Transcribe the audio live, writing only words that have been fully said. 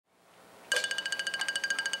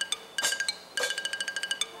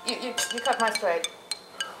You cut my thread.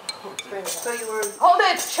 So you were... Hold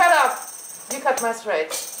it! Shut up! You cut my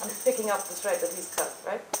thread. I'm picking up the thread that he's cut,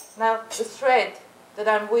 right? Now, the thread that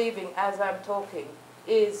I'm weaving as I'm talking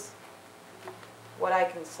is what I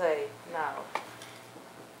can say now.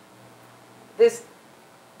 This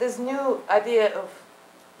new idea of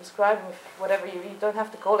describing whatever you don't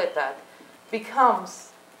have to call it that,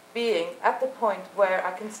 becomes being at the point where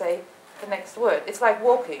I can say the next word. It's like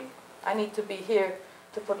walking. I need to be here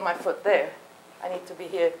to put my foot there. I need to be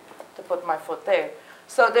here to put my foot there.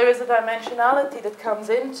 So there is a dimensionality that comes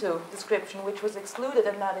into description which was excluded,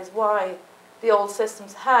 and that is why the old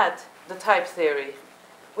systems had the type theory,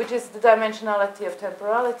 which is the dimensionality of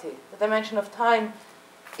temporality. The dimension of time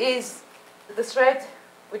is the thread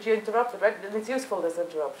which you interrupted, right? And it's useful, this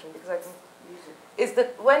interruption, because I can use it. Is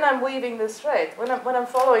that when I'm weaving this thread, when I'm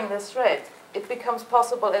following this thread, it becomes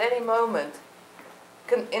possible at any moment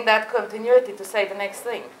in that continuity to say the next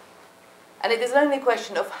thing. And it is only a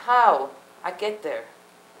question of how I get there.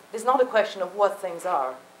 It is not a question of what things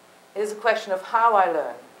are. It is a question of how I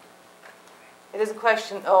learn. It is a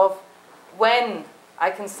question of when I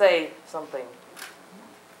can say something.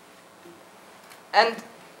 And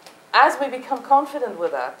as we become confident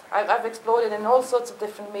with that, I've explored it in all sorts of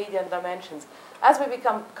different media and dimensions. As we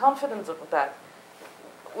become confident with that,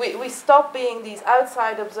 we stop being these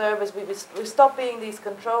outside observers, we stop being these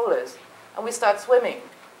controllers, and we start swimming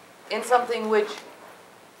in something which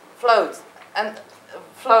floats, and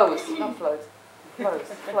flows, not floats,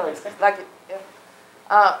 flows. Like, yeah.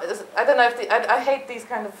 I don't know if I hate these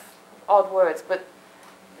kind of odd words, but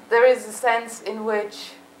there is a sense in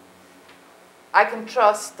which I can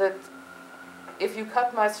trust that if you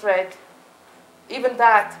cut my thread, even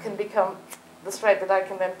that can become the thread that I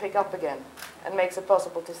can then pick up again and makes it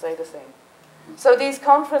possible to say the same. So these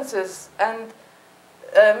conferences and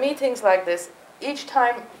meetings like this, each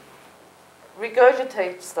time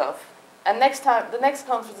regurgitate stuff, and the next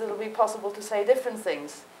conference it will be possible to say different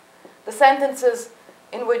things. The sentences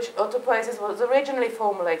in which autopoiesis was originally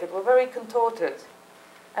formulated were very contorted,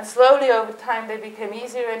 and slowly over time they became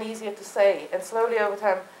easier and easier to say, and slowly over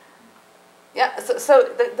time, yeah, so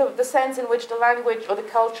the sense in which the language or the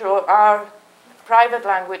culture or our private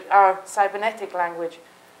language, our cybernetic language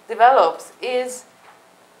develops is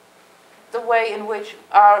the way in which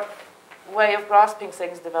our way of grasping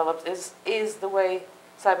things develops, is the way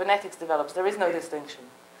cybernetics develops. There is no distinction.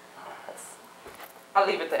 I'll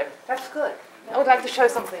leave it there. That's good. I would like to show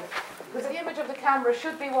something. Because the image of the camera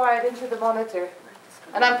should be wired into the monitor.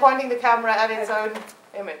 And I'm pointing the camera at its own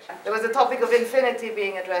image. There was a topic of infinity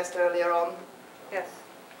being addressed earlier on. Yes.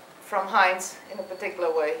 From Heinz in a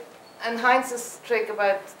particular way. And Heinz's trick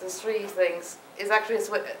about the three things is actually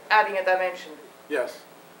adding a dimension. Yes.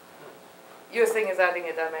 Your thing is adding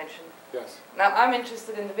a dimension. Yes. Now, I'm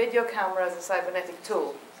interested in the video camera as a cybernetic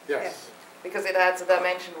tool. Yes. Because it adds a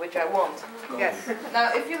dimension which I want. Yes.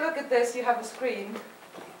 Now, if you look at this, you have a screen.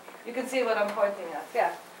 You can see what I'm pointing at.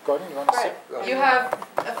 Yeah. Gordon, you want to Right. sit? You have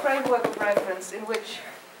a framework of reference in which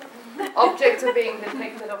objects are being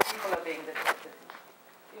depicted or people are being depicted.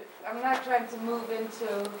 I'm now trying to move into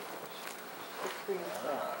the screen.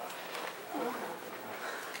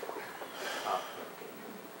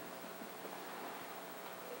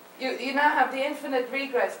 You now have the infinite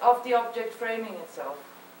regress of the object framing itself.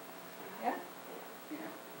 Yeah?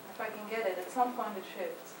 If I can get it, at some point it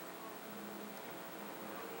shifts.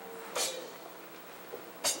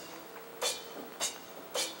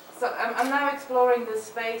 So I'm now exploring this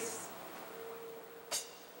space.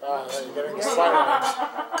 You're getting excited now.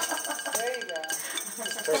 There you go.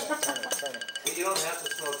 Just turn it. You don't have to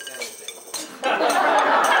smoke anything.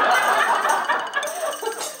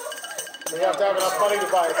 You have to have enough money to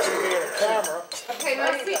buy a TV and a camera. Okay,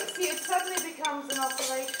 now see, it suddenly becomes an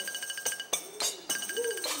oscillation.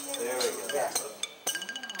 There we go. Yeah.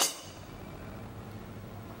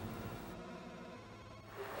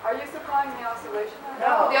 Are you supplying the oscillation?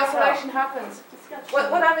 No, the oscillation happens.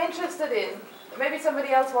 What I'm interested in, maybe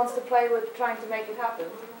somebody else wants to play with trying to make it happen.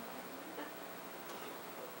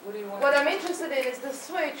 What do you want? What I'm interested in is the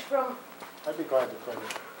switch from I'd be glad to play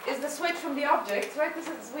it. is the switch from the objects, right? This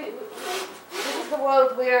is the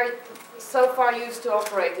world we're so far used to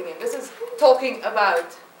operating in. This is talking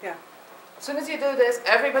about. Yeah. As soon as you do this,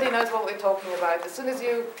 everybody knows what we're talking about. As soon as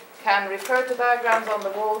you can refer to diagrams on the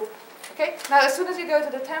wall. Okay. Now, as soon as you go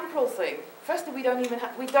to the temporal thing, firstly, we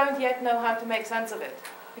don't yet know how to make sense of it,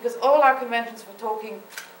 because all our conventions for talking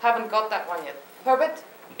haven't got that one yet. Herbert,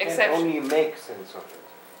 exception. Can only make sense of it.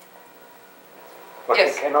 But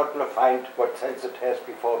Yes. we cannot find what sense it has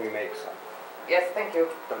before we make some. Yes, thank you.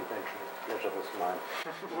 Don't mention it. Pleasure was mine.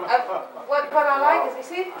 What I like is, you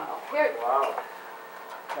see, here. Wow.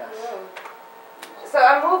 Yes. So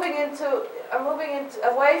I'm moving into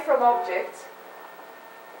away from objects.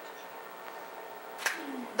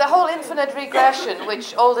 The whole infinite regression,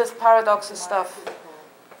 which all this paradoxes stuff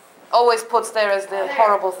always puts there as the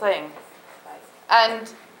horrible thing,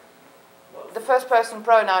 and the first person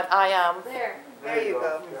pronoun I am There you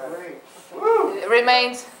go.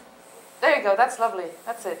 remains. There you go. That's lovely.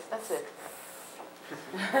 That's it. That's it.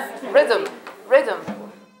 Rhythm.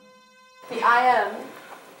 The I am.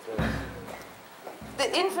 The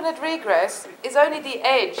infinite regress is only the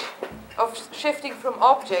edge of shifting from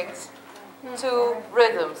objects to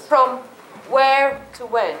rhythms, from where to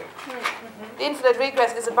when. The infinite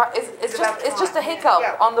regress is just a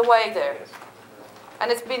hiccup on the way there, and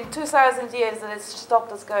it's been 2,000 years that it's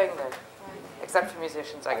stopped us going there, except for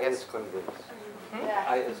musicians, I I guess. is convinced. Yeah.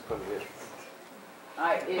 I is convinced.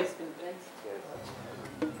 I is convinced. Yes.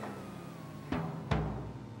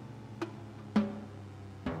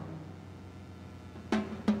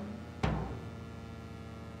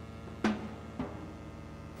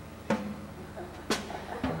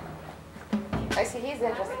 I see he's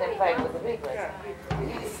interested in playing with the regress.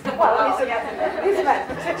 Well, he's a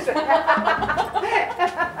mathematician.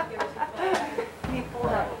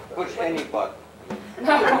 Push any button.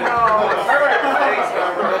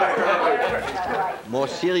 More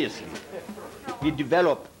seriously, we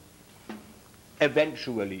develop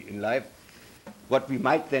eventually in life what we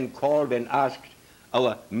might then call, when asked,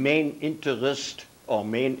 our main interest or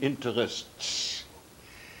main interests.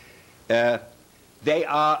 They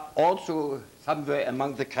are also somewhere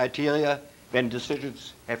among the criteria when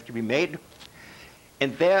decisions have to be made.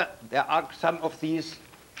 And there are some of these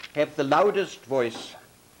have the loudest voice,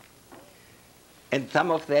 and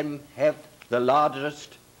some of them have the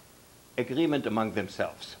largest agreement among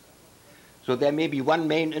themselves. So there may be one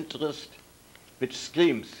main interest which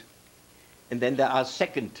screams, and then there are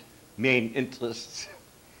second main interests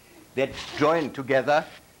that join together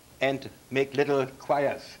and make little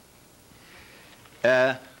choirs.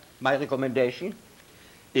 My recommendation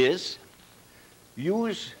is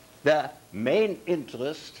use the main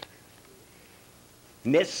interest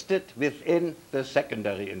nested within the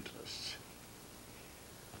secondary interests.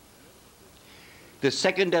 The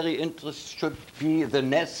secondary interest should be the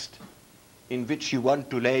nest in which you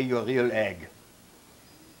want to lay your real egg.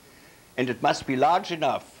 And it must be large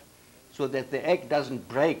enough so that the egg doesn't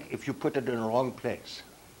break if you put it in the wrong place.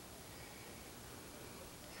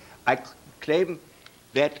 I claim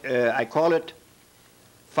that I call it,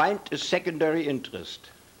 find a secondary interest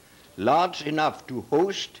large enough to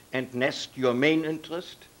host and nest your main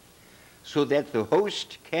interest, so that the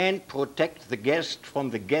host can protect the guest from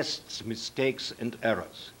the guest's mistakes and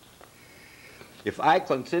errors. If I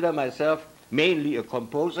consider myself mainly a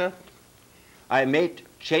composer, I made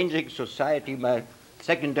changing society my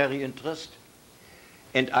secondary interest,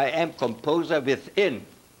 and I am composer within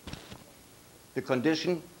the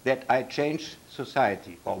condition that I change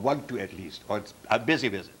society, or want to at least, or I'm busy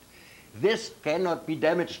with it. This cannot be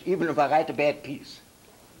damaged even if I write a bad piece.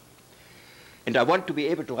 And I want to be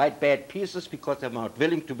able to write bad pieces because I'm not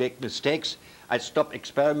willing to make mistakes. I stop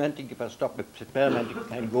experimenting. If I stop experimenting, I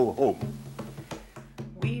can go home.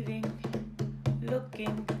 Weaving,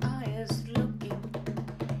 looking, eyes looking,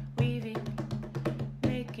 weaving,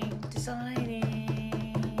 making,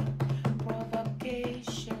 designing,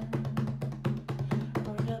 provocation,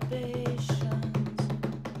 perturbations,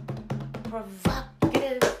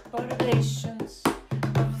 provocative perturbations,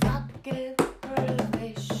 provocative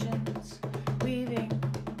perturbations, weaving,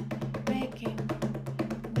 making,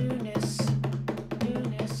 newness,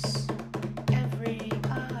 newness, every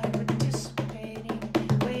eye participating,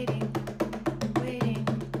 waiting, waiting,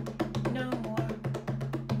 no more,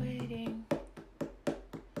 waiting,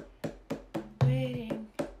 waiting.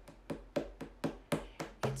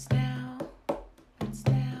 It's now, it's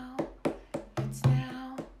now, it's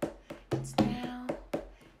now, it's now,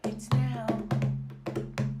 it's now.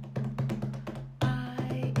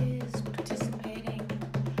 I is participating,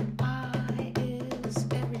 I is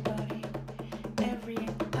everybody, every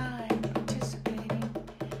I participating,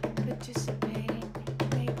 participating,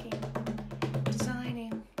 making,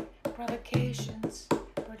 designing, provocations,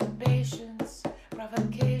 perturbations,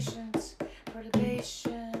 provocations,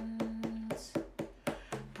 perturbations,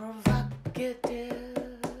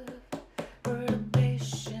 provocative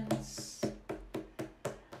perturbations.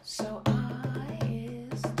 So I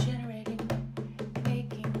is generating,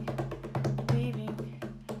 making, weaving,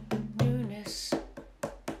 newness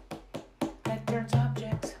that turns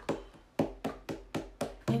objects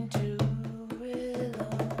into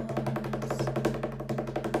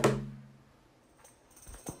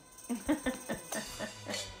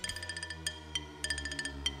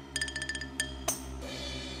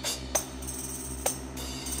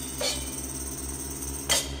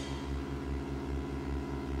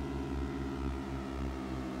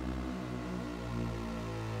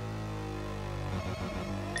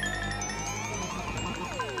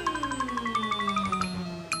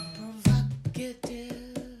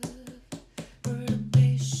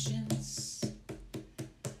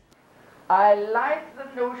I like the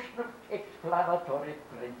notion of explanatory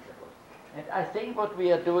principles. And I think what we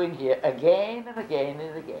are doing here again and again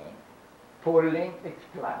and again, pulling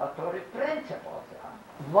explanatory principles out.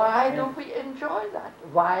 Why do we enjoy that?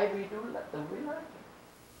 Why do we like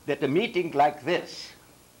it? That a meeting like this,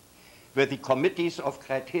 where the committees of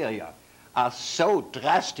criteria are so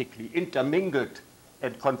drastically intermingled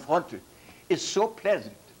and confronted, is so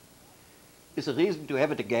pleasant, is a reason to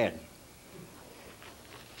have it again.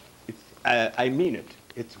 I mean it.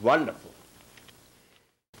 It's wonderful.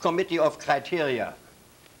 Committee of criteria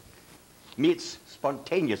meets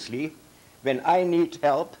spontaneously when I need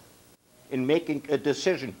help in making a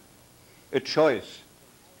decision, a choice,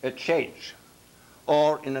 a change.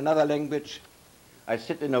 Or in another language, I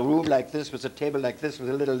sit in a room like this with a table like this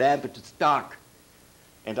with a little lamp, it's dark.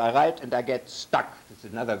 And I write and I get stuck. That's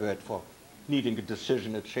another word for needing a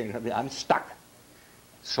decision, a change. I'm stuck.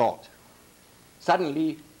 Short.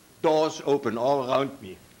 Suddenly, doors open all around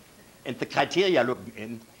me. And the criteria look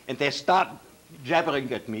in, and they start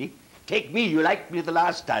jabbering at me. Take me, you liked me the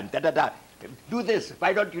last time, da-da-da. Do this,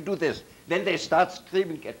 why don't you do this? Then they start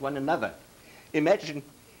screaming at one another. Imagine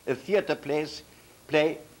a theater play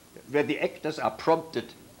where the actors are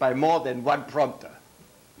prompted by more than one prompter.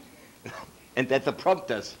 And that the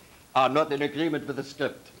prompters are not in agreement with the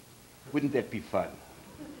script. Wouldn't that be fun?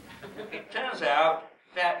 It turns out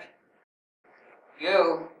that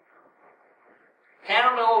you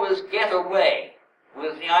cannot always get away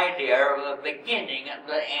with the idea of a beginning and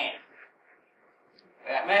the end.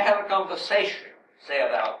 I may have a conversation, say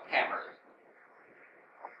about cameras,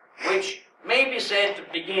 which may be said to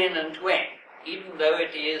begin and to end, even though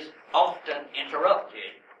it is often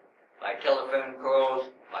interrupted by telephone calls,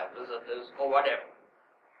 by visitors, or whatever.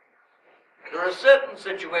 There are certain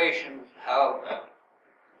situations, however,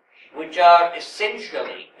 which are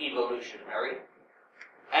essentially evolutionary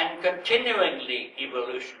and continuingly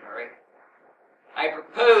evolutionary. I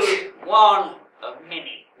propose one of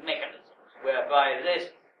many mechanisms whereby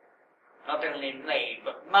this not only may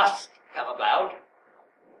but must come about.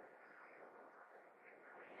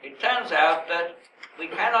 It turns out that we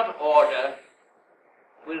cannot order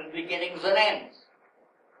with beginnings and ends.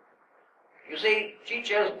 You see,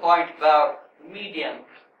 Chicho's point about mediums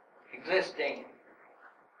existing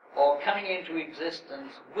or coming into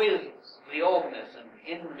existence with the organism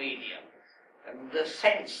in the medium, and the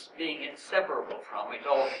sense being inseparable from it,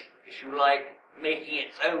 or, if you like, making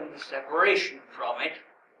its own separation from it.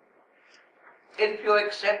 If you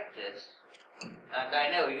accept this, and I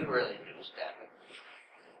know you really do, Stanley,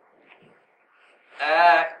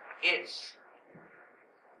 it's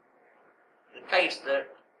the case that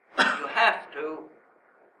you have to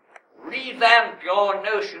revamp your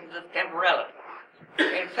notions of temporality.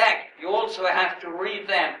 In fact, you also have to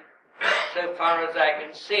revamp, so far as I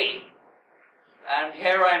can see, and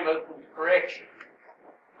here I'm open to correction,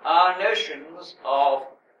 our notions of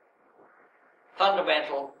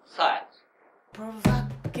fundamental science.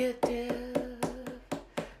 Provocative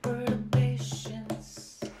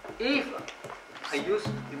perturbations. If I use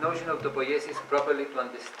the notion of autopoiesis properly to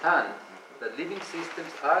understand that living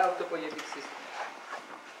systems are autopoietic systems,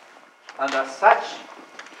 and as such,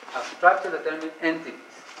 are structure determined entities,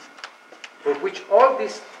 for which all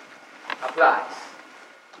this applies,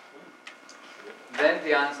 then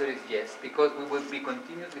the answer is yes, because we will be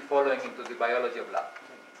continuously following into the biology of love.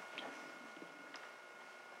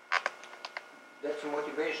 That's a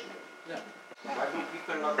motivation. Yeah. Why do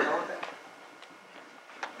people not know that?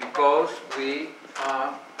 Because we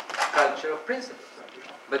are a culture of principles.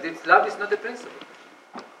 But love is not a principle.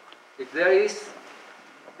 If there is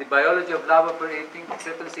the biology of love operating,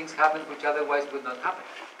 certain things happen which otherwise would not happen.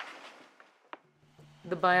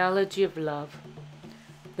 The biology of love.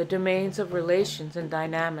 The domains of relations and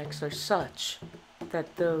dynamics are such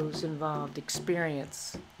that those involved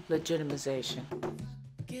experience legitimization.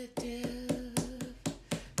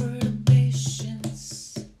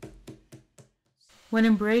 When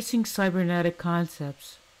embracing cybernetic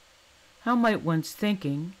concepts, how might one's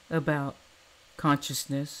thinking about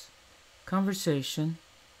consciousness, conversation,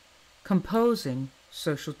 composing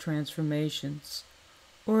social transformations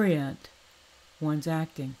orient one's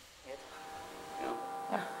acting?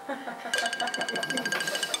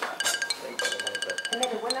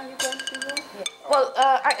 Well,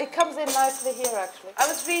 it comes in nicely here, actually. I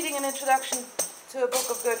was reading an introduction to a book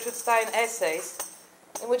of Gertrude Stein essays,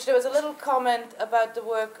 in which there was a little comment about the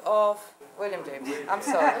work of William James. I'm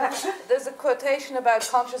sorry. There's a quotation about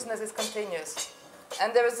consciousness is continuous.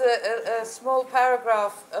 And there was a small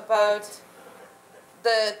paragraph about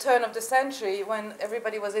the turn of the century when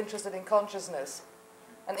everybody was interested in consciousness.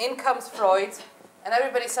 And in comes Freud And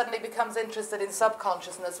everybody suddenly becomes interested in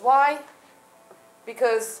subconsciousness. Why?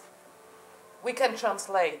 Because we can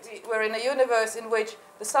translate. We're in a universe in which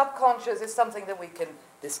the subconscious is something that we can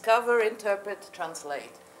discover, interpret,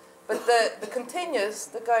 translate. But the continuous,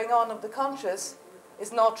 the going on of the conscious,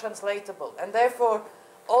 is not translatable. And therefore,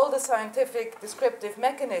 all the scientific descriptive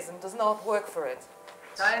mechanism does not work for it.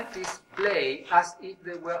 Scientists play as if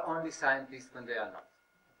they were only scientists when they are not.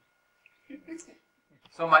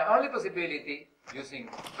 So my only possibility, using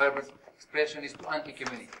Herbert's expression, is to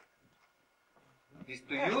anti-communicate. Is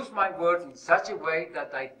to use my words in such a way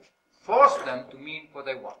that I force them to mean what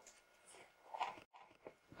I want.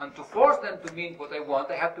 And to force them to mean what I want,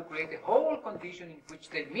 I have to create a whole condition in which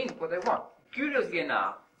they mean what I want. Curiously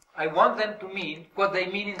enough, I want them to mean what they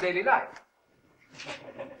mean in daily life.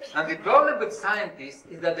 And the problem with scientists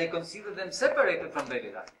is that they consider them separated from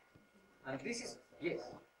daily life. And this is, yes,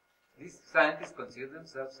 these scientists consider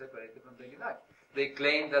themselves separated from daily life. They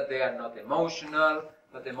claim that they are not emotional,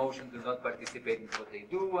 that emotions do not participate in what they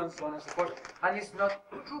do, and so on and so forth. And it's not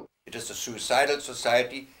true. It is a suicidal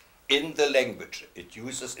society in the language it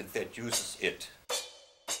uses and that uses it.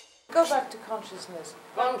 Go back to consciousness.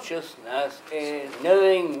 Consciousness is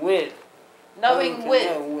knowing with. Knowing with.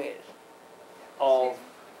 Know with of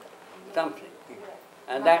something.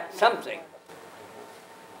 And that something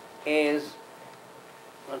is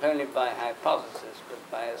not only by hypothesis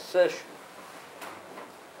but by assertion.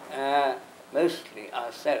 Mostly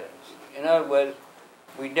ourselves. In other words,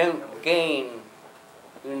 we don't gain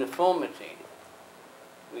uniformity,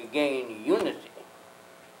 we gain unity,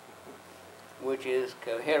 which is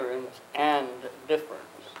coherence and difference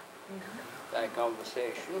by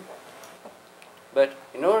conversation. But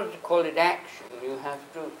in order to call it action, you have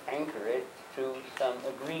to anchor it to some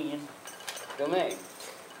agreed domain.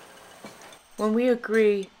 When we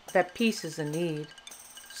agree that peace is a need,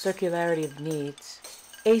 circularity of needs,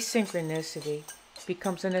 asynchronicity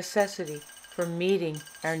becomes a necessity for meeting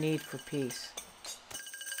our need for peace.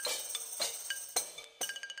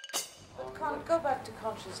 Go back to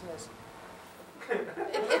consciousness.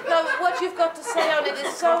 No, what you've got to say on it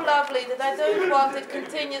is so lovely that I don't want it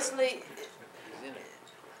continuously.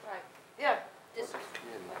 Right. Yeah.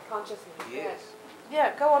 Consciousness. Yes.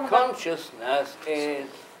 Yeah, go on. Consciousness is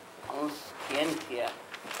conscientia,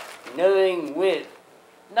 knowing with.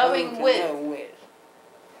 Knowing to with. Know with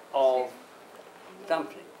of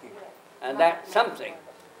something. And that something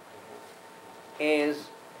is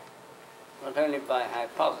not only by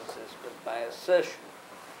hypothesis but by assertion.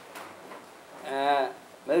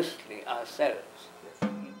 Mostly ourselves.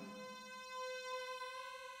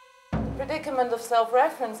 The predicament of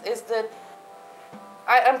self-reference is that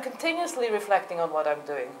I am continuously reflecting on what I'm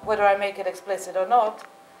doing, whether I make it explicit or not.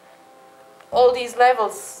 All these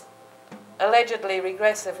levels, allegedly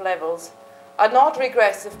regressive levels, are not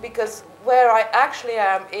regressive because where I actually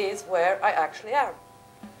am is where I actually am.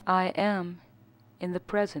 I am in the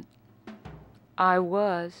present. I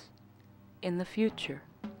was in the future.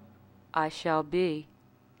 I shall be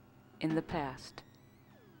in the past.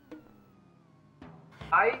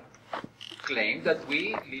 I claim that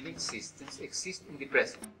we living systems exist in the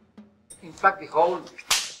present. In fact, the whole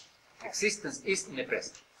existence is in the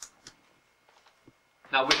present.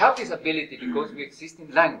 Now, we have this ability because we exist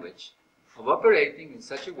in language of operating in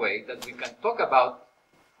such a way that we can talk about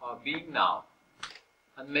our being now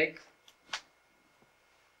and make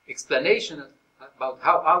explanation about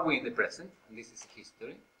how are we in the present, and this is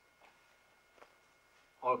history,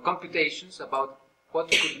 or computations about what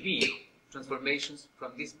could be transformations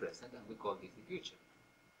from this present, and we call this the future.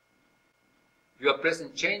 Your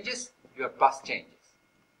present changes, your past changes.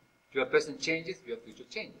 Your present changes, your future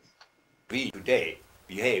changes. We today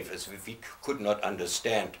behave as if we could not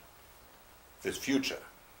understand this future,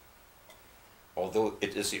 although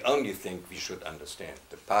it is the only thing we should understand.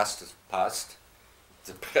 The past is past,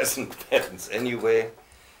 the present happens anyway,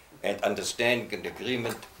 and understanding and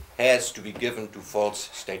agreement has to be given to false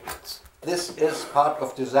statements. This is part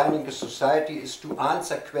of designing a society, is to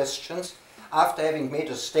answer questions after having made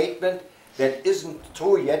a statement that isn't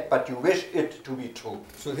true yet, but you wish it to be true.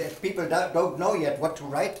 So that people don't know yet what to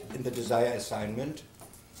write in the desire assignment,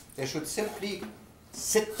 they should simply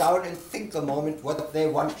sit down and think a moment what they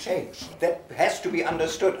want changed. That has to be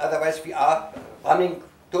understood, otherwise we are running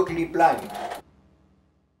totally blind.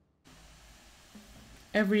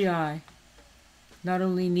 Every I not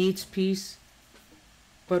only needs peace,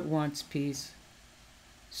 but wants peace.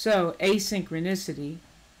 So asynchronicity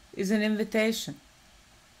is an invitation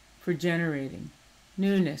for generating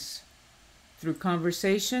newness through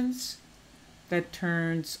conversations that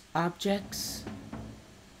turns objects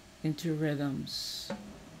into rhythms.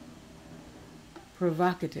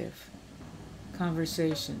 provocative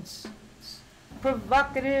conversations.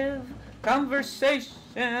 Provocative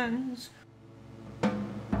conversations.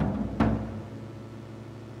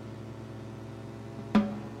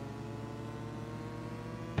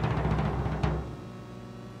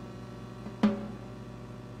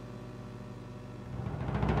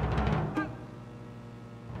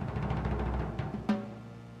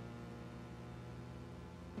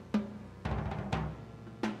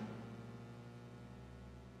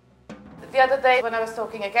 The other day when I was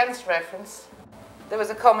talking against reference, there was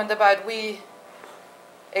a comment about we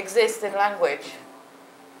exist in language,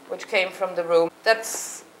 which came from the room.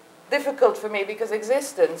 That's difficult for me because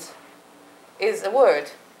existence is a word.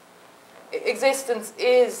 Existence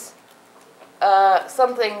is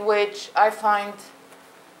something which I find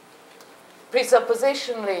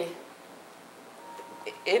presuppositionally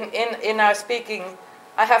in our speaking,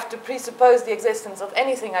 I have to presuppose the existence of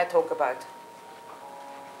anything I talk about.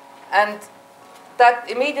 And that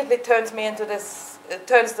immediately turns me into this,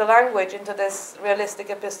 turns the language into this realistic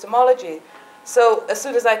epistemology. So as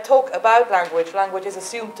soon as I talk about language, language is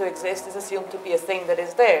assumed to exist, is assumed to be a thing that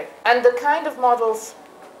is there. And the kind of models,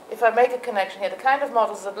 if I make a connection here, the kind of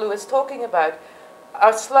models that Lou is talking about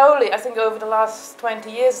are slowly, I think over the last 20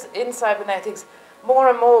 years in cybernetics, more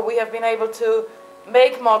and more we have been able to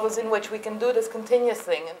make models in which we can do this continuous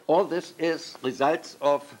thing. All this is results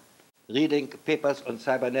of reading papers on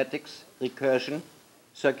cybernetics, recursion,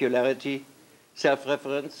 circularity,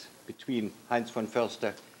 self-reference between Heinz von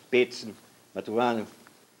Förster, Bateson, Maturana,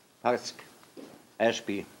 Parsk,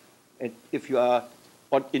 Ashby. And if you are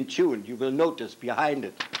in tune, you will notice behind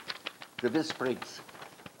it the whisperings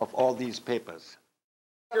of all these papers.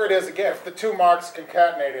 Here it is again. If the two marks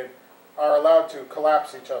concatenated are allowed to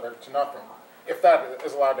collapse each other to nothing, if that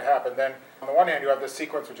is allowed to happen, then on the one hand you have this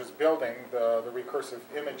sequence which is building the recursive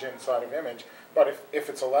image inside of image, but if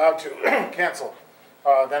it's allowed to cancel,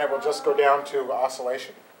 then it will just go down to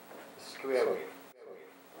oscillation. Square wave.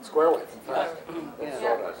 Square wave, in fact.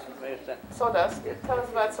 Sawdust. Sawdust? Tell us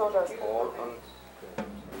about sawdust. All on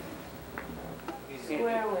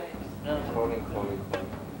Square waves. crawling.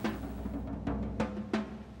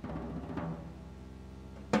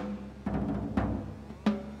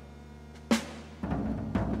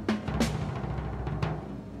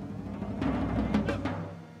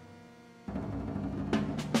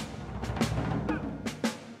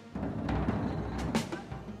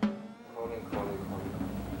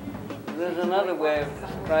 There's another way of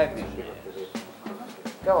describing this.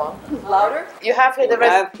 Go on. Louder? You have here the We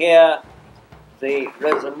have here the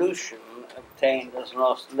resolution obtained as an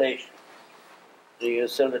oscillation. The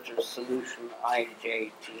oscillator solution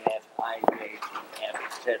IJTF, IJTF,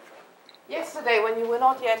 etc. Yesterday, when you were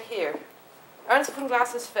not yet here, Ernst von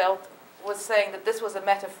Glasersfeld was saying that this was a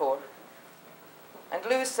metaphor. And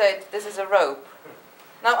Lou said this is a rope.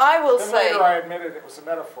 Now I will Then say... later I admitted it was a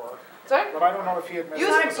metaphor. Sorry? But I don't know if he admitted You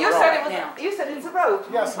it was a rope. said it's a rope.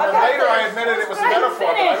 Yes, and then Okay, later I finish. admitted it was a metaphor,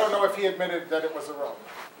 but I don't know if he admitted that it was a rope.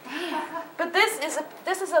 But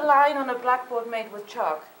this is a line on a blackboard made with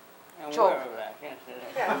chalk. I'm Chalk. aware of that, yes, it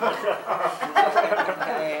is.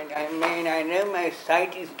 I mean, I know my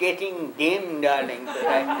sight is getting dim, darling, but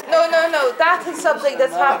No, that is something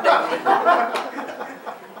that's happening.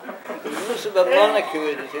 the use of a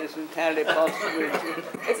molecule is entirely possible.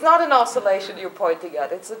 It's not an oscillation you're pointing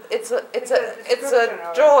at. It's a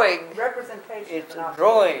drawing. Representation. It's a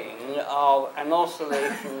drawing of an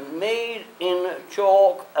oscillation made in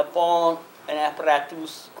chalk upon an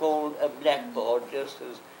apparatus called a blackboard, just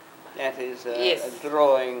as that is a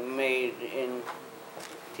drawing made in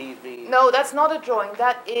TV. No, that's not a drawing.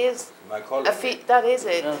 That is My colleague. that is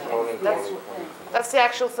it. Crawling. That's the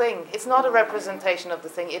actual thing. It's not a representation of the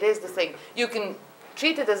thing. It is the thing. You can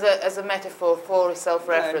treat it as a metaphor for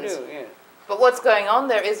self-reference. I do, yes. But what's going on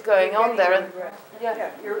there is going on there. And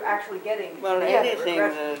Yeah, you're actually getting. Well, Yeah.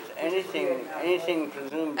 anything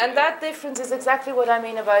presumably. And that difference is exactly what I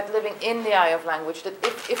mean about living in the eye of language, that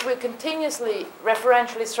if we're continuously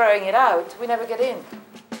referentially throwing it out, we never get in.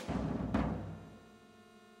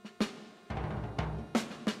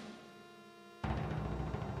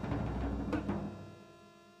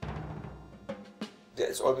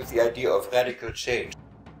 There's always the idea of radical change.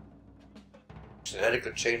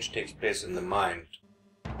 Radical change takes place in the mind.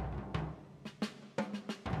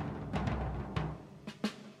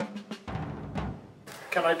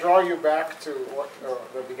 Can I draw you back to what,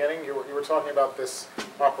 the beginning? You were talking about this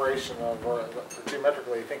operation of, or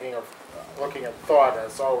geometrically thinking of looking at thought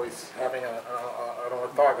as always having an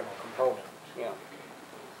orthogonal component. Yeah.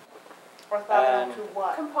 Orthogonal to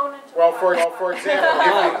what? Component. Well, for example,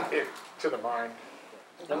 to the mind.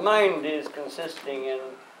 The mind is consisting in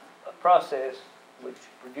a process which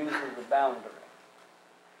produces a boundary,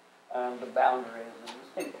 and the boundary is a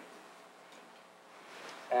distinction.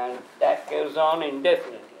 And that goes on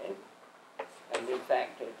indefinitely, and in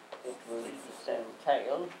fact it will eat its own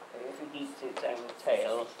tail. If it eats its own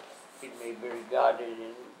tail, it may be regarded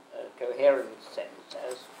in a coherent sense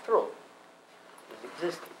as true, as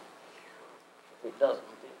existing. If it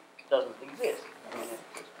doesn't exist. I mean,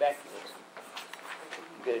 it's vacuous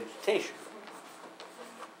regurgitation.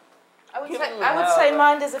 I would say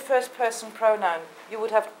mind is a first-person pronoun. You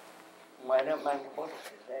would have. Well, I don't mind what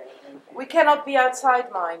We cannot be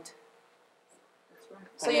outside mind.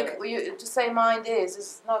 So you to say mind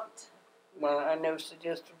is not. Well, I never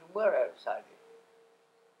suggested we were outside it.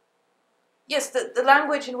 Yes, the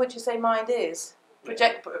language in which you say mind is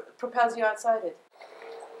propels you outside it.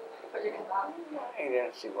 I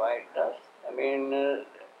don't see why it does. I mean,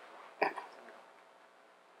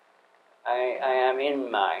 I am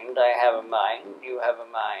in mind, I have a mind, you have a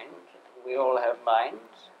mind, we all have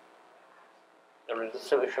minds. There is a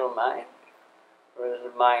social mind, there is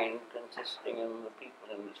a mind consisting in the people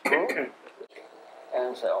in this room,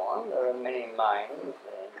 and so on. There are many minds,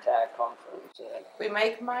 the entire conference. We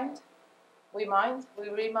make mind, we remind,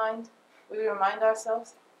 we remind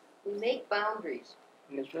ourselves. We make boundaries.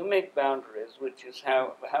 Yes, we make boundaries, which is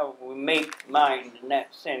how we make mind in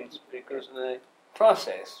that sense, because the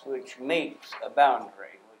process which makes a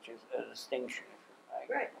boundary, which is a distinction, if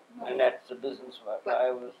you like. Right. And that's the business of what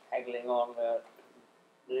I was haggling on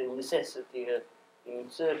the necessity of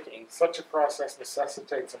inserting. Such a process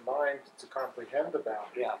necessitates a mind to comprehend the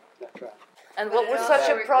boundary. Yeah, that's right. And what would such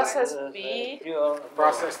a process be? A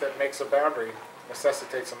process that makes a boundary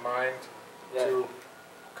necessitates a mind to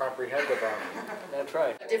comprehend the boundary. That's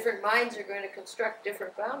right. Different minds are going to construct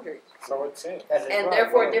different boundaries. So it seems. And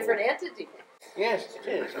therefore different entities. Yes, it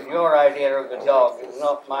is. And your idea of a dog is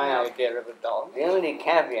not my idea of a dog. The only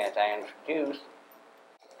caveat I introduce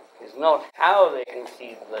is not how they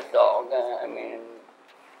conceive the dog. I mean,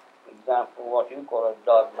 for example, what you call a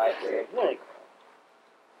dog might be a unicorn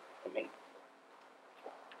to me.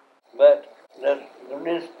 But there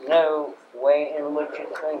is no way in which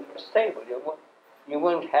it's going to be stable. You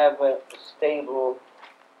won't have a stable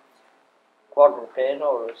quadruped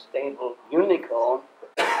or a stable unicorn,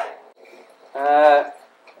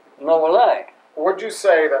 nor will I. Would you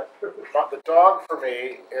say that the dog for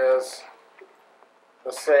me is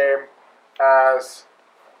the same as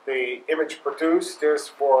the image produced is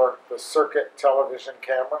for the circuit television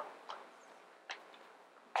camera?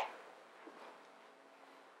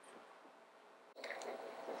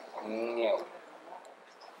 No.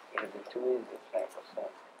 It'll be too easy to say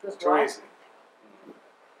for Too easy.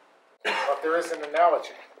 But there is an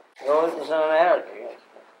analogy. No, it's an analogy, yes.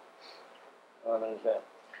 Well,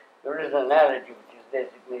 there is an analogy which is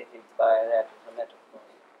designated by that as a metaphor.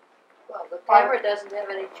 Well, the camera doesn't have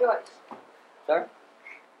any choice. Sorry?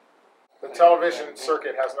 The television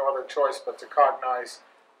circuit has no other choice but to cognize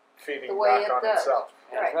feeding The way back it on does. itself.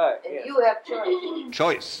 That's right, And yes. you have choice.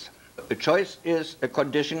 Choice. A choice is a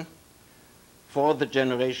condition for the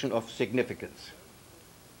generation of significance.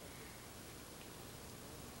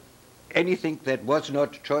 Anything that was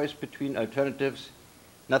not choice between alternatives,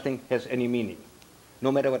 nothing has any meaning,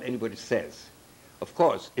 no matter what anybody says. Of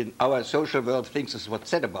course, in our social world, things is what's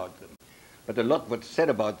said about them, but a lot what's said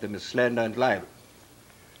about them is slander and libel.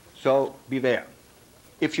 So beware.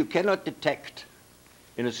 If you cannot detect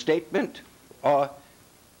in a statement or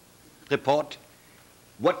report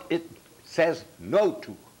what it says no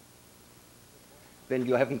to, then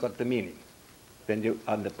you haven't got the meaning. Then you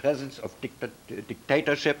are in the presence of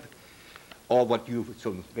dictatorship, or what you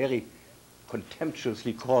so very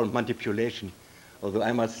contemptuously call manipulation, although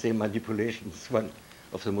I must say manipulation is one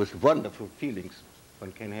of the most wonderful feelings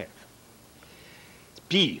one can have.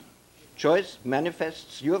 B, choice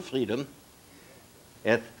manifests your freedom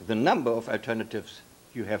as the number of alternatives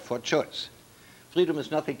you have for choice. Freedom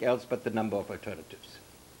is nothing else but the number of alternatives.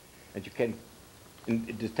 And you can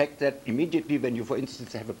detect that immediately when you, for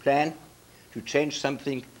instance, have a plan to change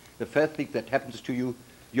something. The first thing that happens to you,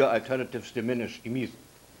 your alternatives diminish immediately.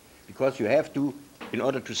 Because you have to, in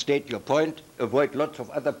order to state your point, avoid lots of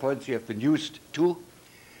other points you have been used to.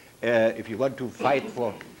 If you want to fight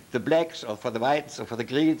for the blacks or for the whites or for the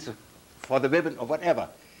greens, or for the women or whatever,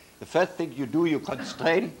 the first thing you do, you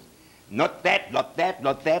constrain, not that, not that,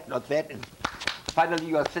 not that, not that, and finally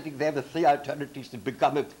you are sitting there with three alternatives and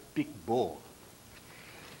become a big bore.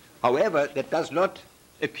 However, that does not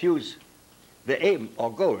accuse the aim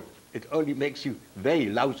or goal. It only makes you very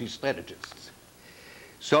lousy strategists.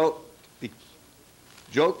 So the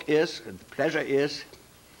joke is, and the pleasure is,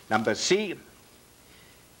 Number C,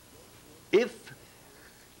 if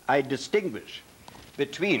I distinguish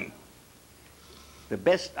between the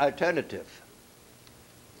best alternative,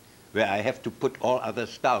 where I have to put all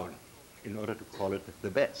others down in order to call it the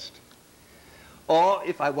best, or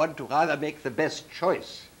if I want to rather make the best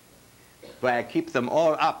choice, where I keep them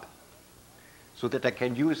all up so that I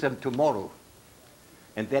can use them tomorrow,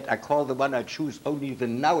 and that I call the one I choose only the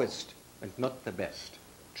nowest and not the best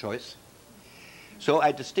choice. So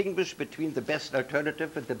I distinguish between the best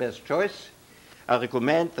alternative and the best choice. I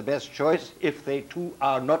recommend the best choice if they two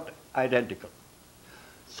are not identical.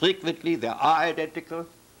 Frequently they are identical.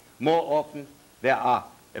 More often they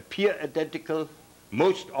appear identical.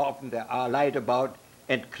 Most often they are lied about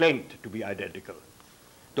and claimed to be identical.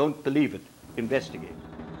 Don't believe it. Investigate.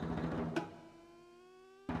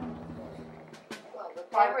 Well, the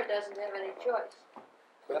camera doesn't have any choice.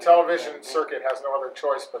 The television circuit has no other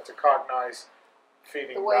choice but to cognize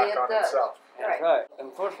feeding The way back it on does. itself. That's right.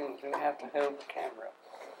 Unfortunately, you have to hold the camera.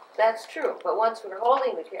 That's true, but once we're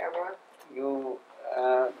holding the camera, You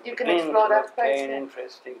you can begin explore to that space. obtain Yeah.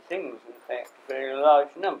 interesting things. In fact, a very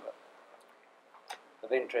large number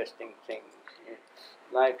of interesting things. It's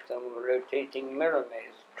like some rotating mirror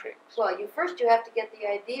maze tricks. Well, you have to get the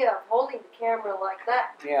idea of holding the camera like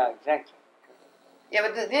that. Yeah, exactly. Yeah,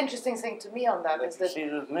 but the interesting thing to me on that But is you that see,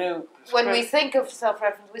 there's no when we prescription. think of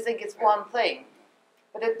self-reference, we think it's one thing.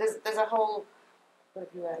 But there's a whole...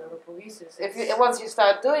 If you, once you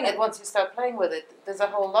start doing it, once you start playing with it, there's a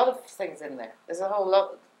whole lot of things in there. There's a whole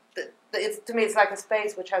lot... It's, to me, it's like a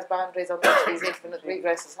space which has boundaries on which these infinite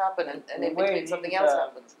regresses happen, and in between something else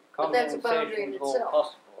happens. But that's a boundary in Condensations all itself.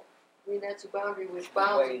 possible. I mean, that's a boundary which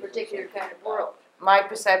bounds a particular kind of world. My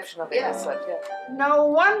perception of it Yeah. is such, yeah. No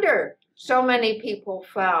wonder so many people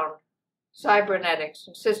found cybernetics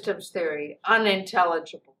and systems theory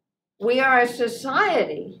unintelligible. We are a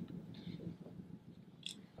society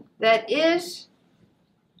that is,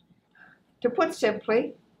 to put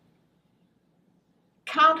simply,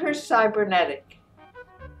 counter-cybernetic.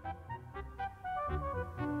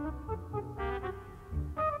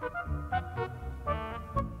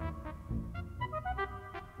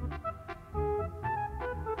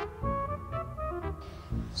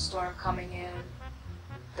 Storm coming in,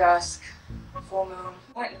 dusk, full moon.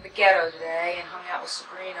 Went to the ghetto today and hung out with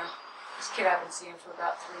Sabrina. This kid I've been seeing for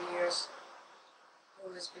about 3 years,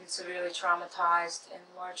 who has been severely traumatized and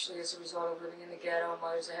largely as a result of living in the ghetto.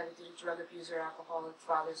 Mother's a heavy-duty drug abuser, alcoholic.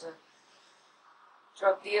 Father's a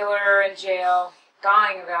drug dealer in jail,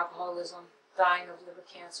 dying of alcoholism, dying of liver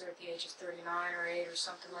cancer at the age of 39 or 8 or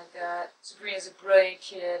something like that. Sabrina's a brilliant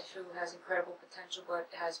kid who has incredible potential but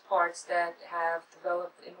has parts that have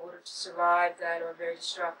developed in order to survive that are very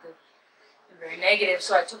destructive and very negative.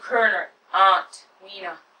 So I took her and her aunt,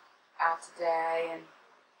 Weena, out today and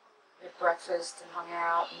we had breakfast and hung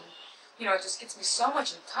out. And, you know, it just gets me so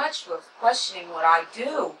much in touch with questioning what I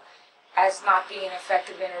do as not being an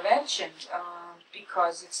effective intervention.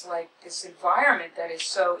 Because it's like this environment that is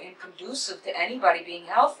so inconducive to anybody being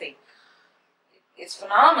healthy. It's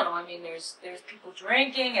phenomenal. I mean, there's people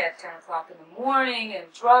drinking at 10 o'clock in the morning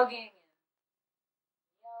and drugging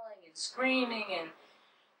and yelling and screaming and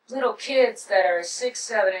little kids that are 6,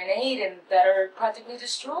 7, and 8 and that are practically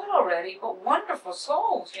destroyed already, but wonderful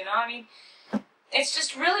souls, you know? I mean, it's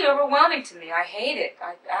just really overwhelming to me. I hate it.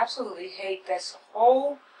 I absolutely hate this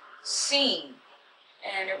whole scene.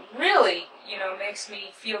 And it really, you know, makes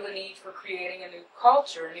me feel the need for creating a new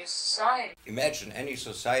culture, a new society. Imagine any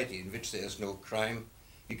society in which there is no crime.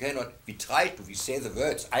 We say the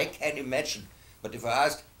words, I can imagine. But if I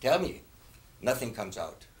ask, tell me, nothing comes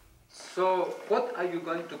out. So what are you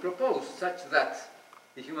going to propose such that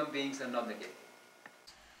the human beings are not negated?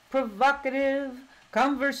 Provocative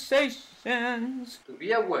conversations. To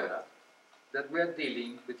be aware that we are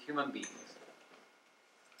dealing with human beings.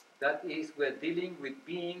 That is, we're dealing with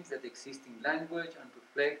beings that exist in language and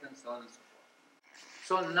reflect and so on and so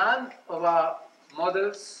forth. So none of our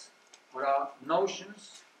models or our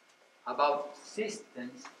notions about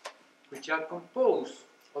systems which are composed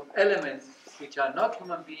of elements which are not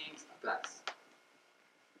human beings applies.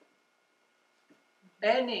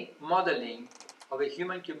 Any modeling of a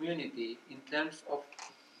human community in terms of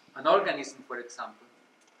an organism, for example,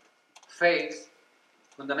 fails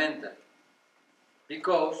fundamentally.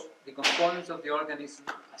 Because the components of the organism,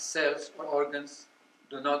 cells or organs,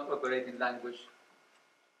 do not operate in language,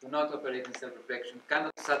 do not operate in self-reflection,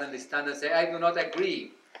 cannot suddenly stand and say, I do not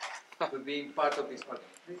agree with being part of this organism.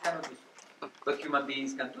 They cannot do so. But human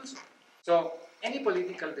beings can do so. So any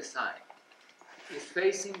political design is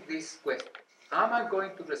facing this question. Am I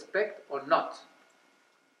going to respect or not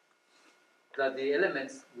that the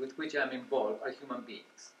elements with which I'm involved are human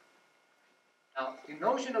beings. Now, the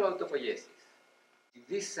notion of autopoiesis, in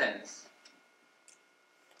this sense,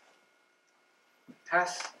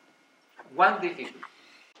 has one difficulty,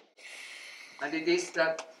 and it is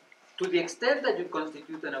that to the extent that you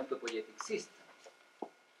constitute an autopoietic system,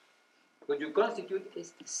 what you constitute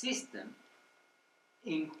is a system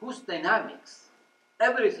in whose dynamics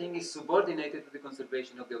everything is subordinated to the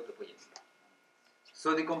conservation of the autopoiesis.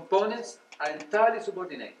 So the components are entirely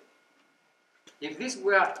subordinated. If these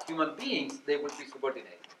were human beings, they would be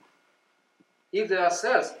subordinated. If they are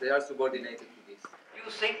cells, they are subordinated to this. You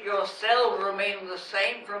think your cell will remain the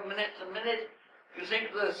same from minute to minute? You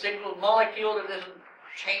think the single molecule that isn't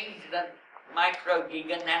changed in a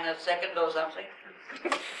micro-giga nanosecond or something?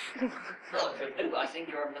 Well, if you do, I think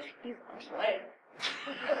you're misled.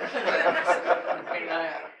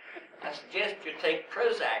 I suggest you take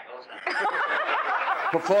Prozac or something.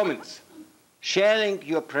 Performance. Sharing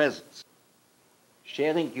your presence.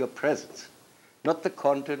 Sharing your presence. Not the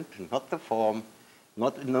content, not the form,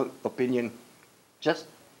 not an opinion. Just,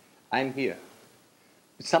 I'm here.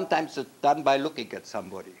 Sometimes it's done by looking at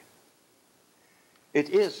somebody. It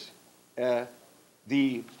is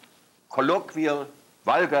the colloquial,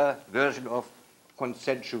 vulgar version of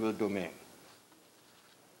consensual domain.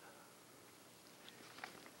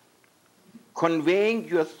 Conveying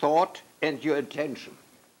your thought and your intention.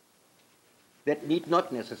 That need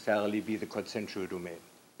not necessarily be the consensual domain.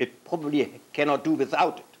 It probably cannot do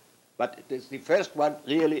without it, but it is the first one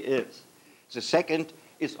really is. The second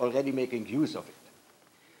is already making use of it.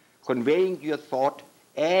 Conveying your thought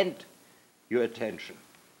and your attention.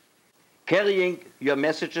 Carrying your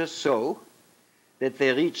messages so that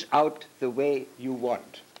they reach out the way you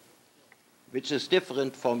want, which is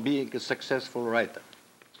different from being a successful writer.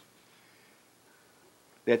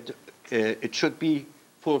 That it should be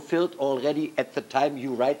fulfilled already at the time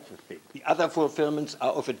you write the thing. The other fulfillments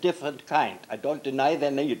are of a different kind. I don't deny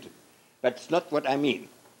their need, but it's not what I mean.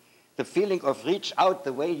 The feeling of reach out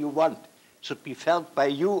the way you want should be felt by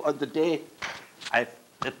you on the day I've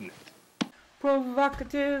written it.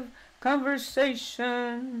 Provocative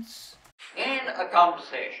conversations. In a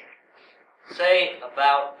conversation, say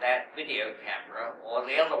about that video camera or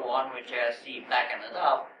the other one which I see backing it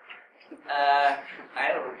up,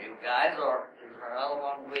 either of you guys, or is there another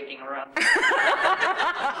one waiting around?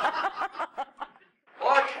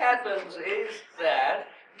 What happens is that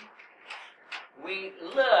we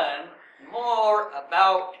learn more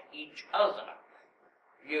about each other,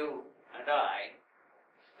 you and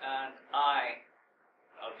I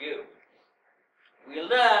of you. We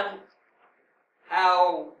learn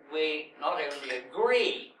how we not only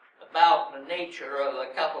agree about the nature of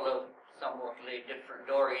a couple of somewhatly different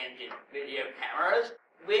oriented video cameras,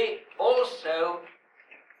 we also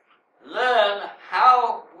learn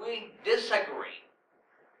how we disagree.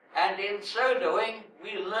 And in so doing,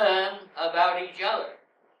 we learn about each other.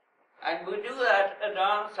 And we do that a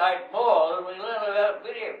darn sight more than we learn about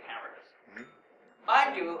video cameras.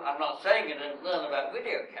 Mind you, I'm not saying you don't learn about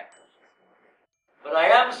video cameras. But I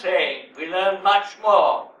am saying we learn much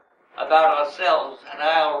more about ourselves, and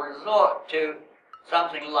I'll resort to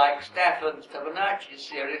something like Stafford and Fibonacci's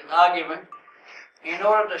series argument in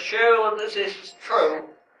order to show that this is true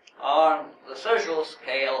on the social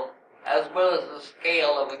scale as well as the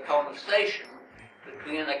scale of a conversation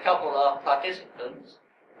between a couple of participants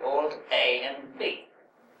called A and B.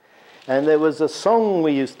 And there was a song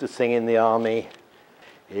we used to sing in the army.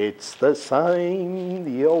 It's the same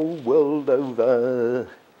the old world over.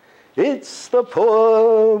 It's the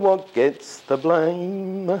poor what gets the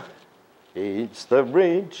blame. It's the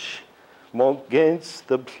rich what gets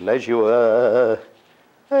the pleasure.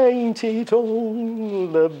 Ain't it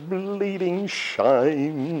all a bleeding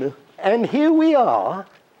shame? And here we are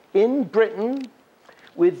in Britain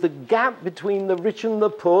with the gap between the rich and the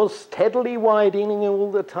poor steadily widening all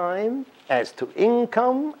the time as to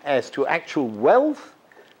income, as to actual wealth.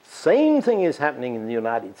 Same thing is happening in the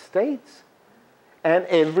United States. And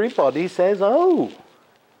everybody says, oh.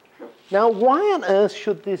 Now, why on earth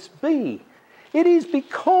should this be? It is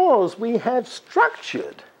because we have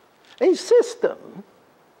structured a system,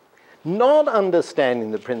 not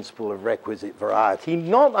understanding the principle of requisite variety,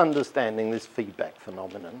 not understanding this feedback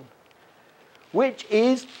phenomenon, which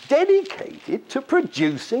is dedicated to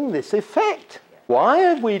producing this effect. Why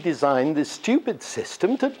have we designed this stupid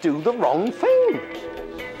system to do the wrong thing?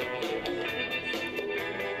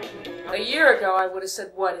 A year ago, I would have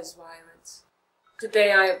said, what is violence?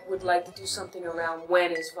 Today, I would like to do something around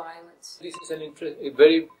when is violence. This is a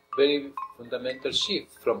very, very fundamental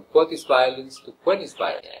shift from what is violence to when is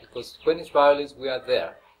violence. Because when is violence, we are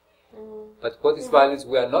there. But what is violence?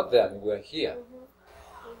 We are not there, we are here.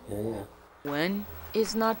 When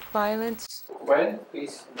is not violence? When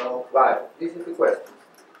is no violence? This is the question.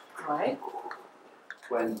 Right?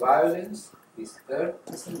 When violence is heard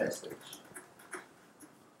as a message,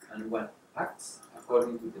 and one acts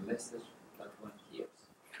according to the message that one hears.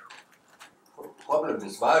 The problem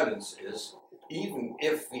with violence is, even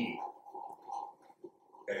if we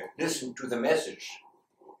listen to the message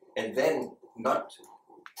and then not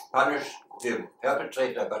punish the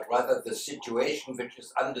perpetrator, but rather the situation which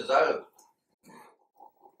is undesirable,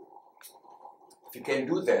 if we can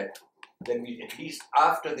do that, then we, at least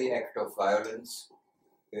after the act of violence,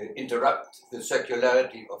 interrupt the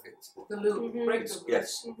circularity of it. The loop, break the loop.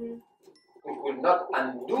 Yes. We will not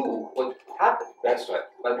undo what happened. That's right.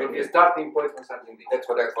 But we'll be a starting point for something different. That's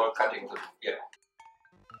what I call cutting the loop. Yeah.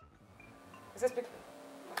 Is this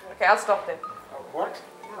okay, I'll stop there. What?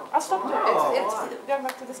 I'll stop there. It's going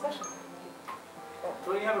back to discussion.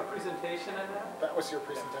 Do you have a presentation on that? That was your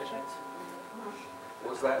presentation?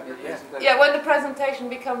 Was that your presentation? Yeah, when the presentation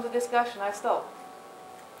becomes a discussion, I stop.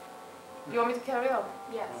 Do you want me to carry on?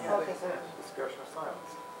 Yes. Okay. Discussion of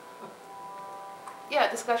science. Yeah,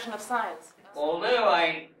 discussion of science. Although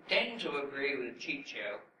I tend to agree with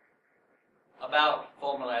Chicho about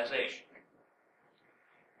formalization,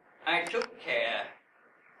 I took care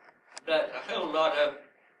that a whole lot of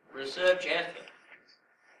research effort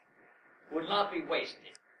would not be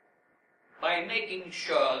wasted by making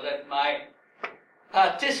sure that my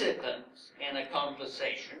participants in a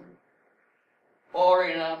conversation or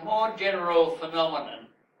in a more general phenomenon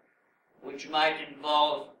which might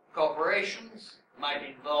involve corporations, might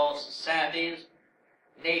involve societies,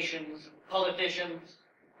 nations, politicians,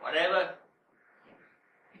 whatever,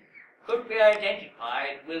 could be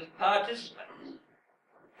identified with participants,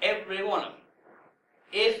 every one of them,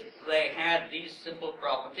 if they had these simple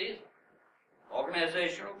properties: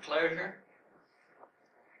 organizational closure,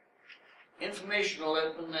 informational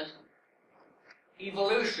openness,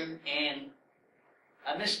 evolution, and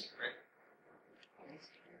a mystery.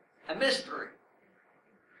 A mystery.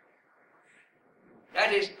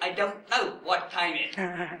 That is, I don't know what time is,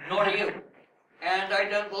 nor do you. And I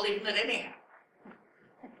don't believe in it anyhow.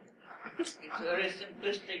 It's a very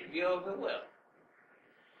simplistic view of the world.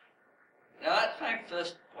 Now that's my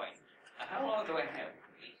first point. Now, how long do I have?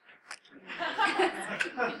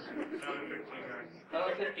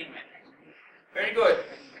 Another 15 minutes. Very good.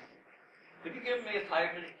 Could you give me a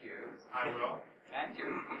 5-minute cue? I will. Thank you.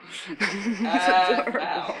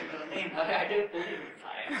 Now, I don't believe in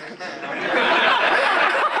time.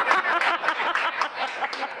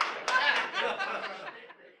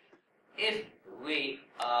 If we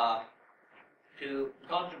are to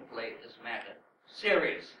contemplate this matter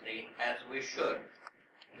seriously, as we should,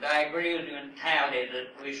 and I agree with you entirely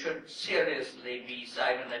that we should seriously be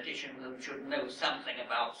cyberneticians and should know something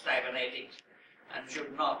about cybernetics and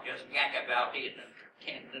should not just yak about it and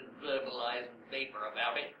pretend and verbalize and vapor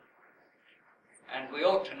about it. And we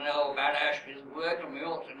ought to know about Ashby's work, and we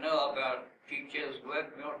ought to know about Chicho's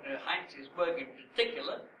work, we ought to know Heinz's work in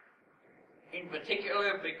particular. In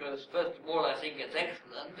particular because, first of all, I think it's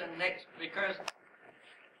excellent, and next because,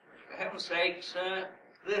 for heaven's sakes,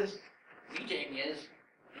 this meeting is,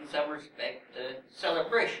 in some respect, a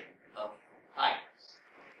celebration of science.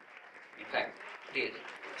 In fact, it is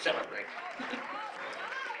a celebration.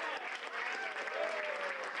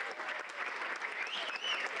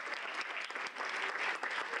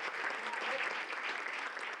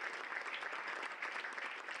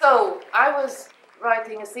 So, I was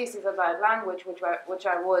writing a thesis about language, which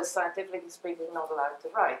I was, scientifically speaking, not allowed to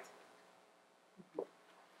write.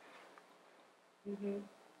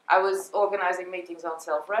 I was organizing meetings on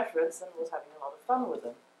self-reference and was having a lot of fun with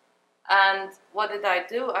them. And what did I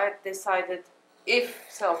do? I decided, if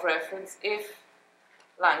self-reference, if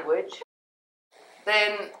language,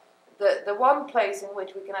 then the one place in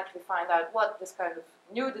which we can actually find out what this kind of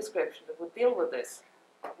new description that would deal with this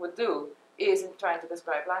would do is in trying to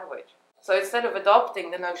describe language. So instead of adopting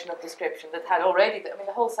the notion of description that had already,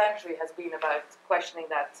 the whole century has been about questioning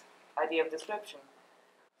that idea of description,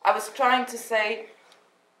 I was trying to say,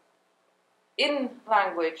 in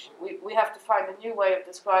language, we have to find a new way of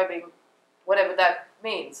describing whatever that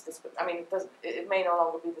means. It may no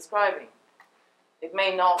longer be describing. It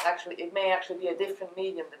may actually be a different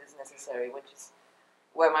medium that is necessary, which is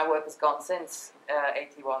where my work has gone since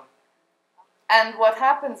 81. And what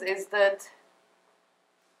happens is that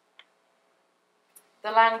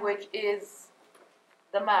the language is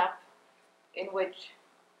the map in which...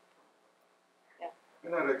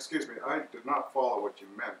 Annetta, excuse me, I did not follow what you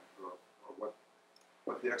meant, or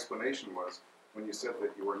what the explanation was. when you said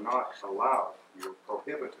that you were not allowed, you were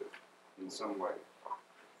prohibited in some way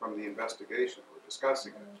from the investigation or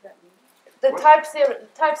discussing it. The type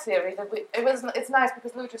theory that it's nice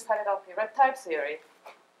because Lou just had it up here, right? Type theory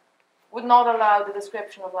would not allow the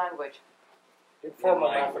description of language. Informal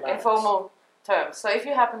mathematics. Informal terms. So if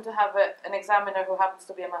you happen to have an examiner who happens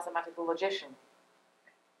to be a mathematical logician,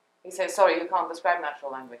 he says, sorry, you can't describe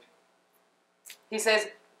natural language. He says,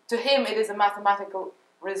 to him it is a mathematical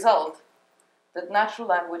result that natural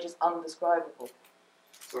language is undescribable.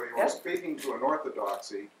 So you were speaking to an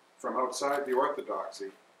orthodoxy from outside the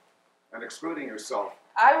orthodoxy and excluding yourself.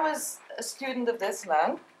 I was a student of this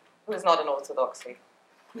man, who is not an orthodoxy.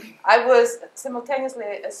 I was simultaneously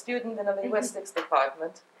a student in a linguistics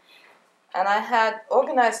department, and I had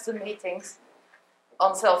organized some meetings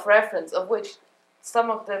on self-reference, of which some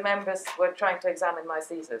of the members were trying to examine my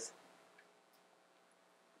thesis.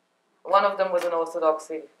 One of them was an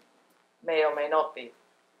orthodoxy, may or may not be.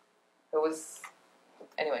 It was,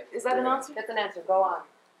 anyway. Is that an answer? That's an answer. Go on.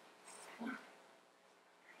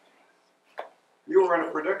 You were in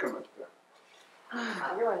a predicament then.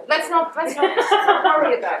 Let's not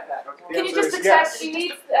worry about that. Can you just accept? She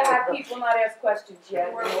needs to have people not ask questions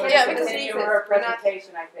yet. Yeah, because continue her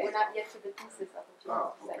presentation, I think. We're not yet to the thesis of what you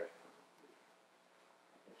have to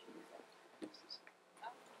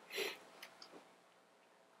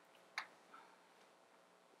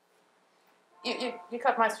say. You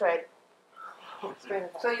cut my thread.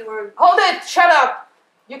 So you were... Hold it! Shut up!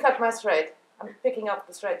 You cut my thread. I'm picking up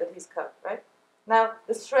the thread that he's cut, right? Now,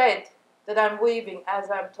 the thread that I'm weaving as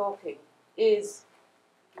I'm talking is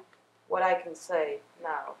what I can say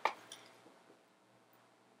now.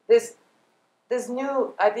 This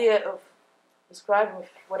new idea of describing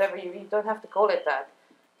whatever you don't have to call it that,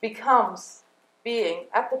 becomes being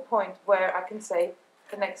at the point where I can say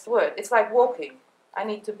the next word. It's like walking. I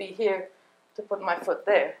need to be here to put my foot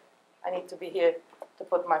there. I need to be here to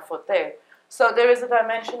put my foot there. So there is a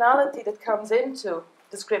dimensionality that comes into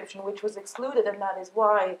description which was excluded, and that is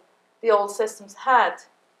why the old systems had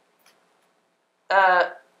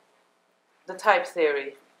the type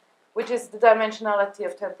theory, which is the dimensionality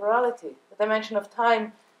of temporality. The dimension of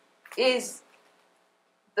time is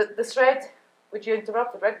the thread which you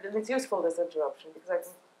interrupted, right? And it's useful, this interruption, because I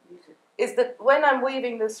can use it. Is that when I'm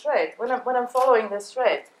weaving this thread, when I'm following this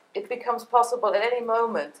thread, it becomes possible at any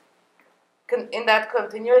moment in that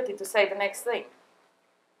continuity to say the next thing.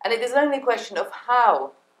 And it is only a question of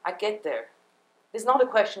how I get there. It's not a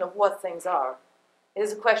question of what things are. It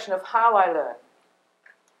is a question of how I learn.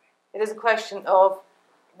 It is a question of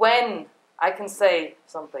when I can say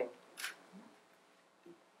something.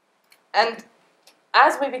 And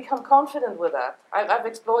as we become confident with that, I've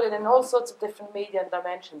explored it in all sorts of different media and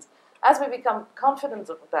dimensions. As we become confident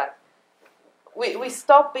with that, we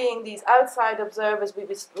stop being these outside observers,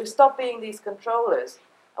 we stop being these controllers,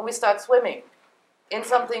 and we start swimming in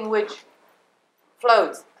something which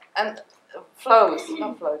flows. And flows.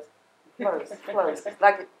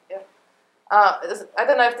 Like, yeah. I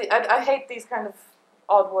don't know if I hate these kind of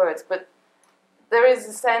odd words, but there is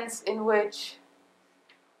a sense in which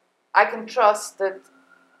I can trust that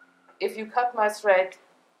if you cut my thread,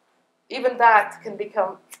 even that can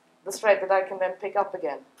become the thread that I can then pick up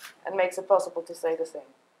again and makes it possible to say the thing.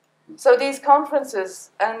 So these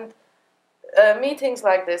conferences and meetings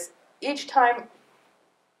like this, each time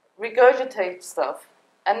regurgitate stuff,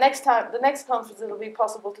 and the next conference it'll be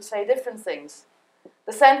possible to say different things.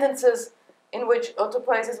 The sentences in which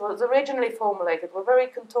autopoiesis was originally formulated were very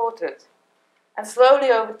contorted, and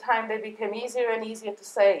slowly over time they became easier and easier to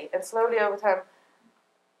say, and slowly over time,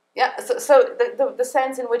 yeah. So the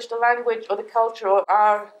sense in which the language or the culture or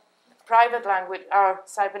our private language, our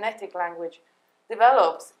cybernetic language,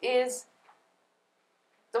 develops is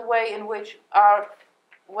the way in which our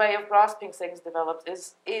way of grasping things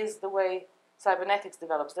develops, is the way cybernetics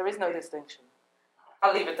develops. There is no distinction.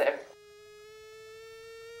 I'll leave it there.